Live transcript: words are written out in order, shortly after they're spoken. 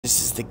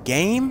the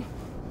game?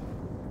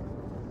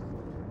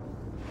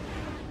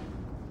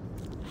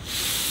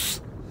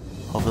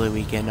 Hopefully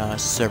we can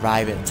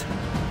survive it.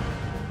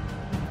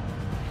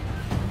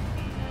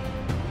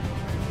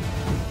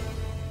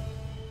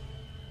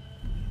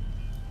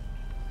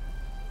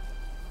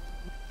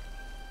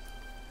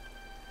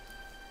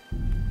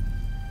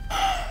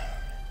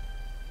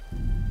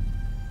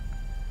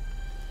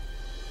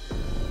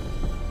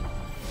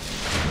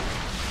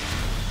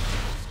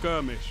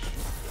 Skirmish.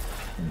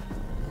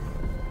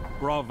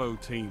 Bravo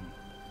team.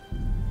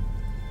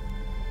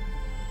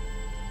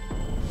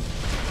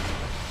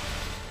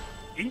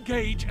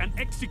 Engage and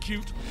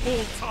execute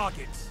all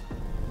targets.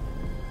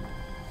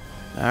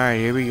 Alright,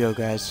 here we go,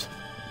 guys.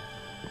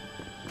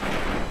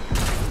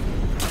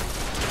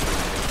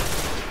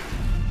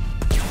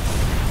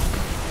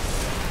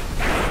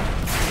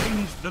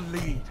 Gains the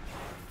lead.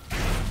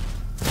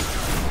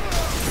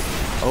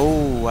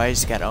 Oh, I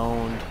just got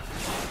owned.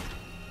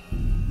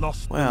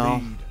 Lost the Well,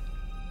 lead.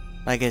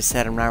 like I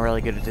said, I'm not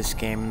really good at this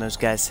game, and those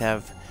guys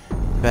have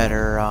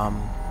better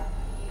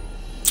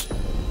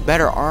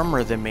better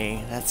armor than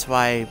me. That's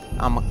why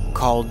I'm a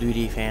Call of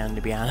Duty fan,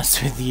 to be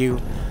honest with you.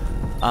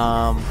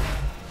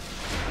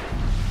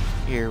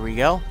 Here we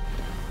go.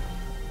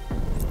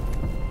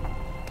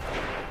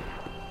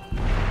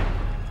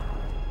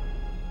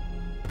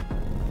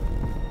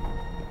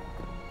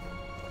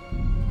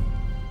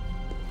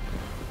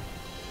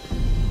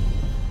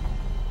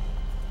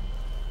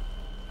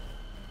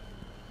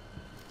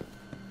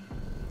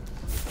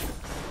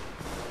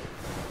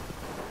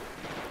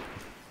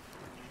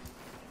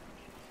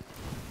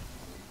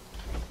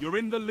 You're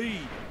in the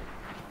lead.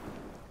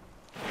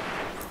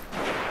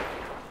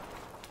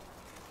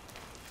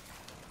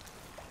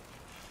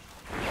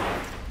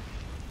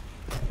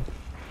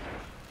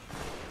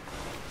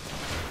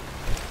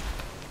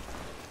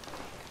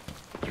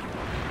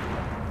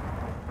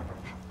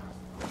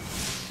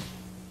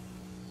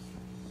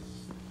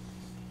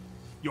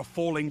 You're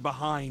falling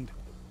behind.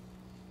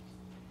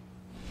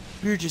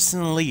 We were just in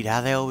the lead.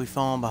 How the hell are we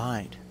falling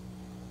behind?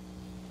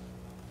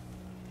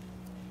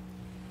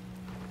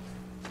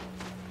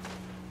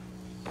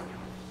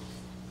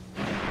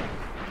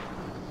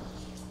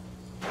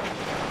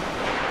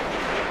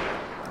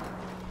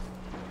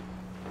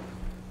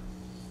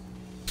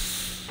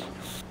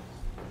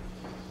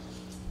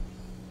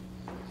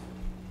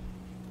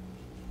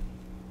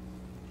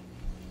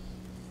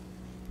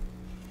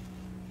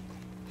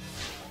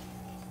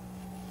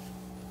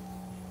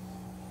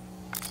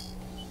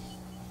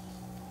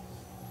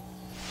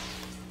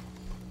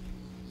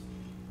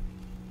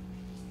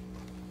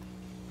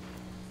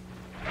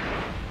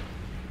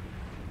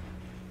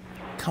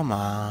 Come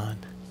on.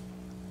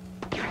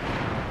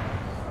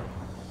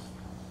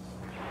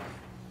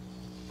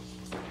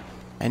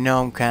 I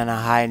know I'm kind of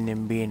hiding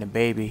and being a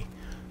baby,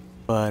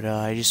 but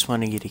I just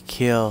want to get a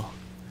kill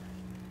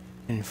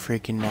and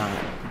freaking not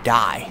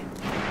die.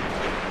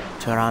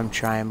 That's what I'm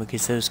trying,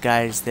 because those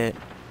guys that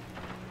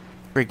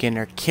freaking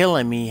are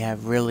killing me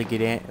have really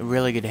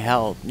good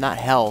health. Not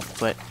health,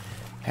 but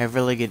have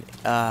really good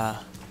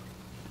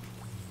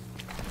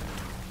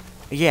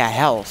yeah,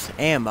 health,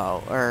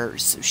 ammo, or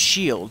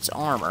shields,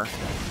 armor.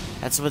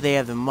 That's what they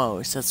have the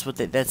most. That's what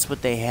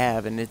they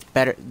have, and it's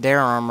better. Their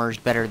armor is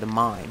better than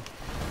mine.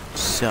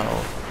 So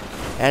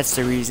that's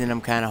the reason I'm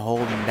kind of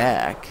holding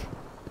back.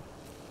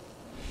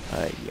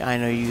 I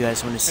know you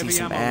guys want to see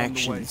some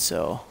action,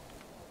 so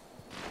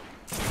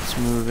let's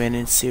move in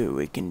and see what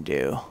we can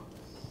do.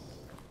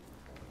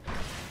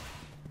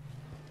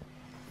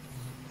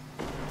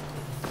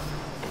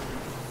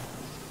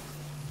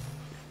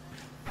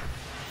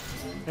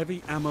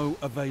 Heavy ammo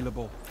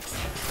available.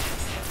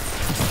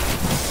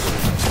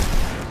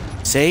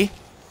 See?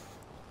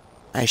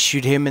 I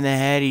shoot him in the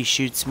head, he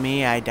shoots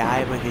me, I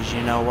die because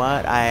you know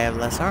what? I have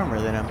less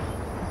armor than him.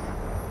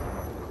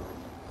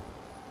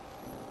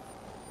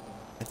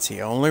 That's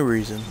the only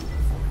reason.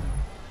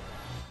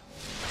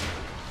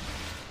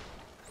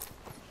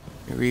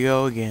 Here we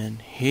go again.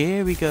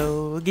 Here we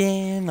go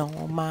again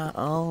on my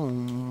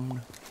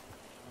own.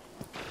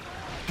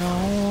 No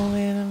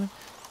one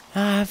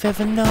I've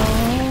ever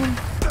known.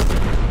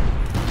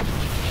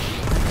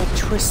 Like a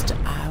twister,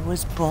 I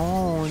was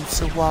born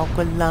to walk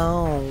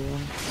alone.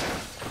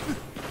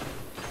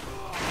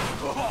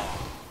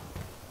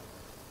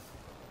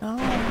 I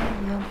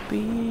wanna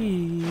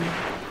be.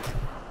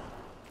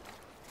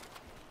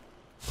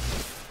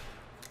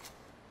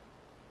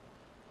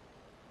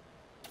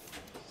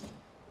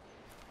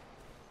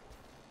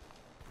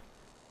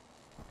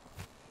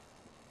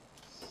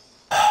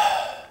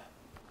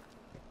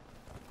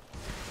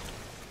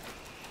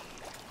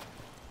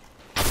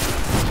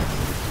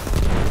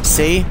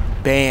 See?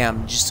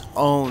 Bam. Just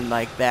owned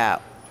like that.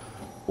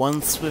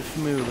 One swift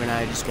move and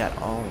I just got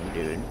owned,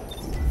 dude.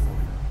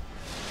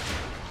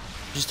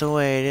 Just the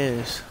way it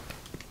is.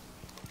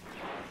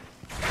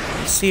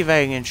 Let's see if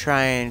I can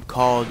try and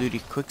Call of Duty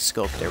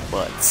quickscope their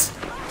butts.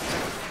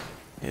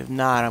 If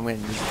not, I'm gonna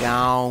be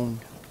down.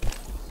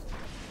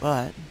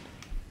 But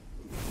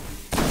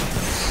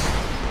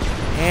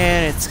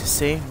And it's,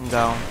 see, I'm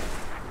gone.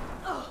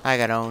 I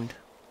got owned.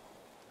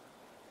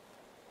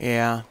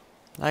 Yeah,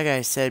 like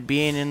I said,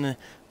 being in the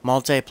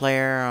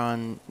multiplayer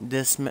on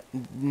this,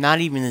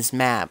 not even this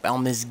map,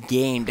 on this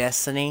game,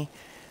 Destiny,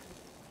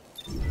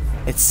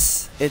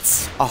 it's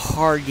a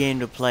hard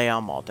game to play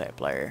on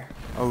multiplayer.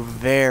 A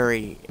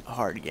very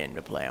hard game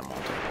to play on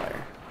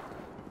multiplayer.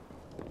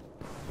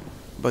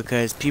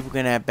 Because people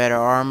can have better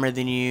armor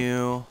than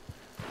you,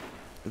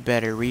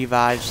 better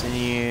revives than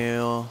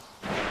you,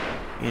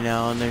 you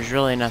know, and there's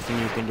really nothing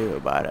you can do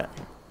about it.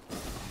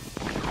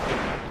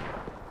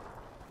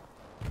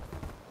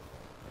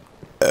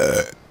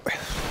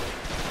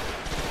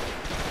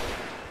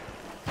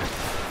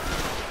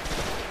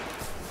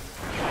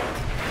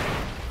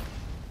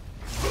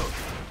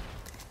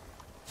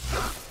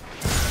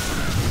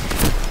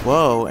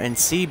 Whoa, and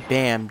see,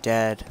 bam,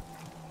 dead.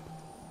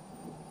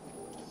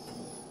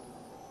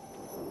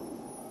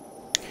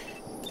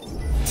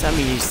 Some of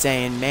you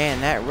saying,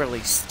 man, that really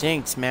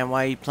stinks, man,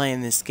 why are you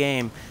playing this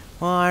game?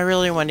 Well, I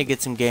really want to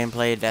get some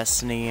gameplay of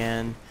Destiny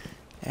in.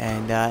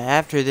 And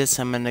after this,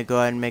 I'm going to go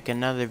ahead and make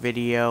another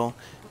video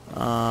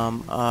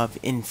of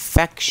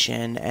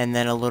Infection, and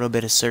then a little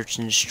bit of Search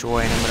and Destroy,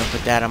 and I'm going to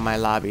put that on my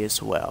lobby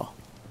as well.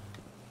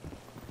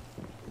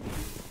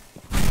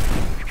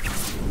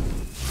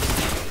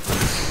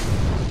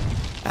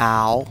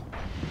 Ow.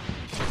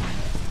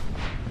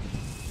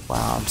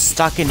 Wow, I'm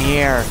stuck in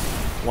here.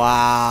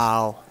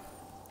 Wow.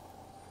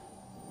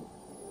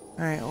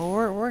 Alright,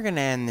 well, we're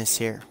gonna end this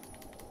here.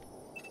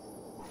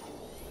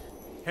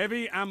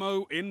 Heavy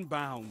ammo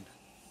inbound.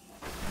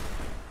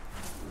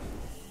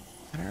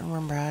 I don't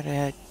remember how to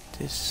add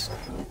this.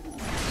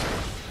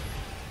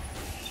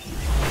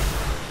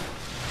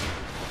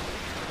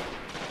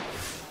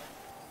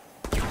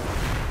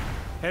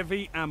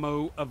 Heavy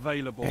ammo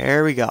available.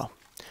 There we go.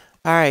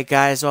 Alright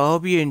guys, well I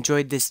hope you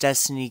enjoyed this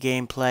Destiny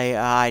gameplay.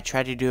 I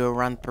tried to do a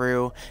run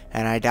through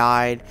and I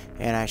died,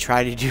 and I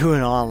tried to do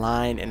it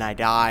online and I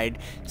died.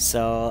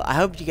 So I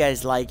hope you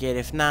guys like it.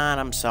 If not,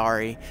 I'm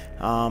sorry.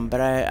 But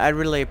I'd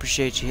really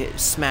appreciate you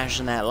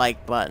smashing that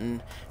like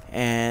button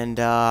and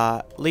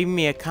leaving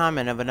me a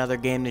comment of another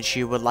game that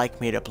you would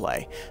like me to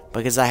play,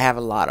 because I have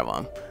a lot of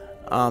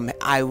them.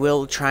 I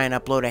will try and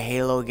upload a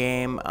Halo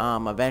game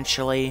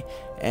eventually,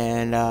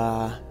 and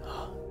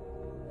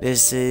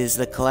this is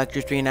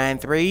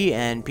thecollector393,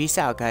 and peace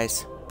out,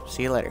 guys.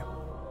 See you later.